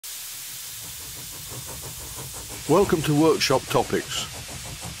Welcome to Workshop Topics.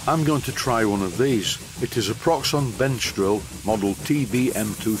 I'm going to try one of these. It is a Proxxon bench drill model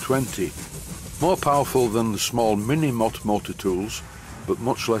TBM220. More powerful than the small mini-mott motor tools, but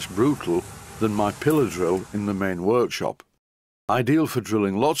much less brutal than my pillar drill in the main workshop. Ideal for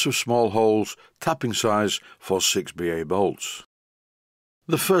drilling lots of small holes, tapping size for 6BA bolts.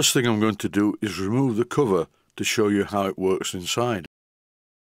 The first thing I'm going to do is remove the cover to show you how it works inside.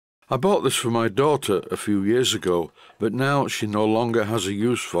 I bought this for my daughter a few years ago, but now she no longer has a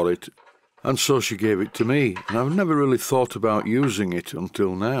use for it, and so she gave it to me, and I've never really thought about using it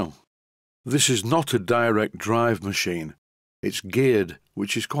until now. This is not a direct drive machine. It's geared,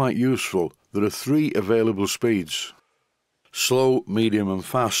 which is quite useful. There are 3 available speeds: slow, medium and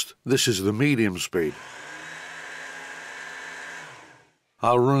fast. This is the medium speed.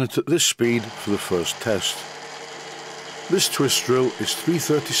 I'll run it at this speed for the first test. This twist drill is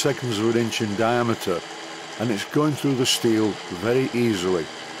 3/32 of an inch in diameter, and it's going through the steel very easily.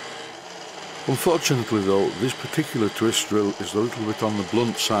 Unfortunately though, this particular twist drill is a little bit on the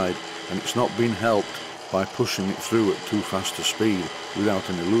blunt side, and it's not been helped by pushing it through at too fast a speed without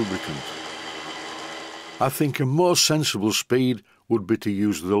any lubricant. I think a more sensible speed would be to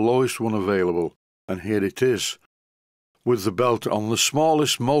use the lowest one available, and here it is, with the belt on the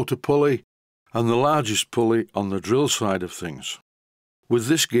smallest motor pulley and the largest pulley on the drill side of things. With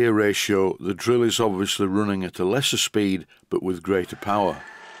this gear ratio, the drill is obviously running at a lesser speed but with greater power.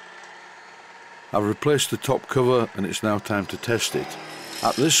 I've replaced the top cover and it's now time to test it.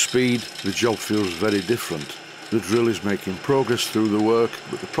 At this speed, the job feels very different. The drill is making progress through the work,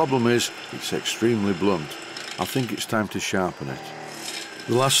 but the problem is it's extremely blunt. I think it's time to sharpen it.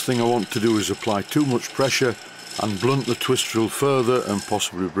 The last thing I want to do is apply too much pressure and blunt the twist drill further and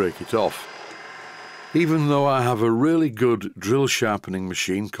possibly break it off. Even though I have a really good drill sharpening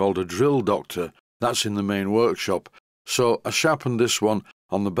machine called a Drill Doctor, that's in the main workshop, so I sharpened this one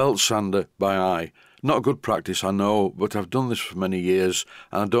on the belt sander by eye. Not good practice, I know, but I've done this for many years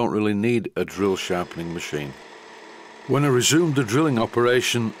and I don't really need a drill sharpening machine. When I resumed the drilling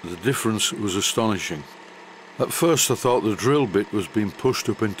operation, the difference was astonishing. At first I thought the drill bit was being pushed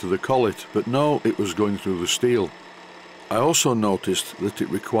up into the collet, but no, it was going through the steel. I also noticed that it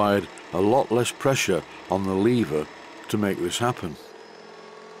required a lot less pressure on the lever to make this happen.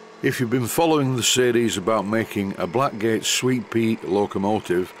 If you've been following the series about making a Blackgate Sweet Pea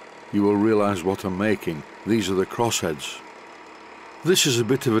locomotive, you will realise what I'm making. These are the crossheads. This is a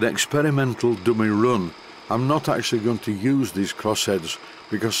bit of an experimental dummy run. I'm not actually going to use these crossheads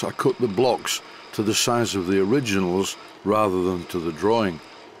because I cut the blocks to the size of the originals rather than to the drawing.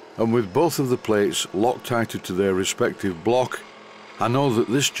 And with both of the plates Loctited to their respective block, I know that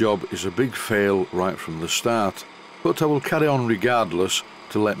this job is a big fail right from the start, but I will carry on regardless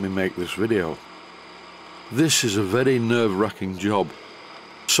to let me make this video. This is a very nerve-wracking job.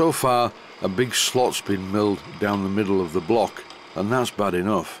 So far, a big slot's been milled down the middle of the block, and that's bad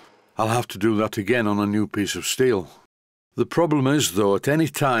enough. I'll have to do that again on a new piece of steel. The problem is though, at any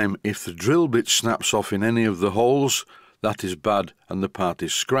time, if the drill bit snaps off in any of the holes, that is bad and the part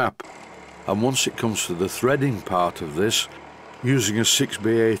is scrap. And once it comes to the threading part of this, using a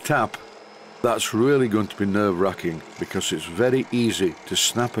 6BA tap, that's really going to be nerve-wracking because it's very easy to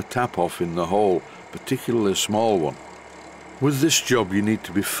snap a tap off in the hole, particularly a small one. With this job you need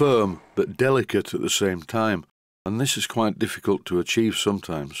to be firm but delicate at the same time, and this is quite difficult to achieve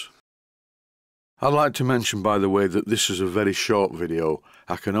sometimes. I'd like to mention, by the way, that this is a very short video.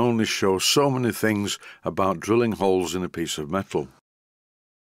 I can only show so many things about drilling holes in a piece of metal.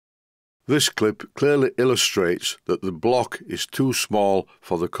 This clip clearly illustrates that the block is too small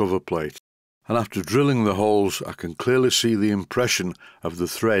for the cover plate, and after drilling the holes I can clearly see the impression of the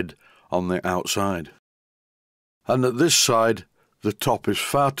thread on the outside. And at this side, the top is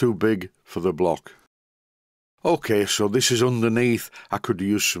far too big for the block. Okay, so this is underneath. I could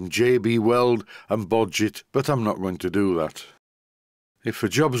use some JB weld and bodge it, but I'm not going to do that. If a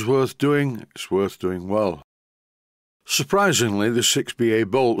job's worth doing, it's worth doing well. Surprisingly, the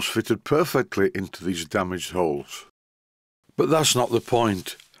 6BA bolts fitted perfectly into these damaged holes. But that's not the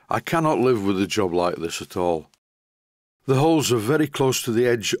point. I cannot live with a job like this at all. The holes are very close to the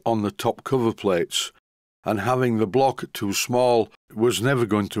edge on the top cover plates, and having the block too small was never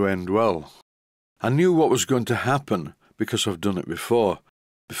going to end well. I knew what was going to happen because I've done it before.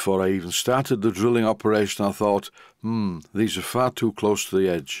 Before I even started the drilling operation I thought, these are far too close to the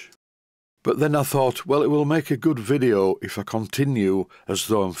edge. But then I thought, well, it will make a good video if I continue as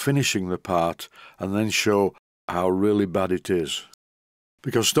though I'm finishing the part and then show how really bad it is.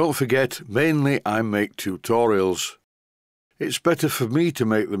 Because don't forget, mainly I make tutorials. It's better for me to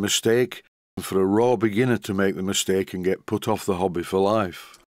make the mistake for a raw beginner to make the mistake and get put off the hobby for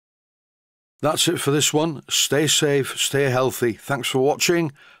life. That's it for this one. Stay safe, stay healthy. Thanks for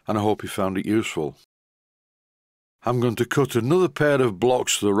watching, and I hope you found it useful. I'm going to cut another pair of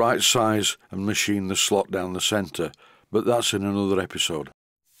blocks to the right size and machine the slot down the centre, but that's in another episode.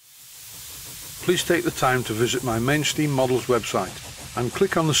 Please take the time to visit my Mainsteam Models website and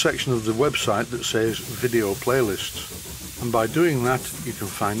click on the section of the website that says Video Playlists. And by doing that, you can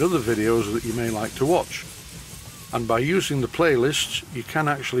find other videos that you may like to watch. And by using the playlists, you can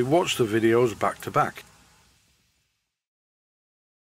actually watch the videos back to back.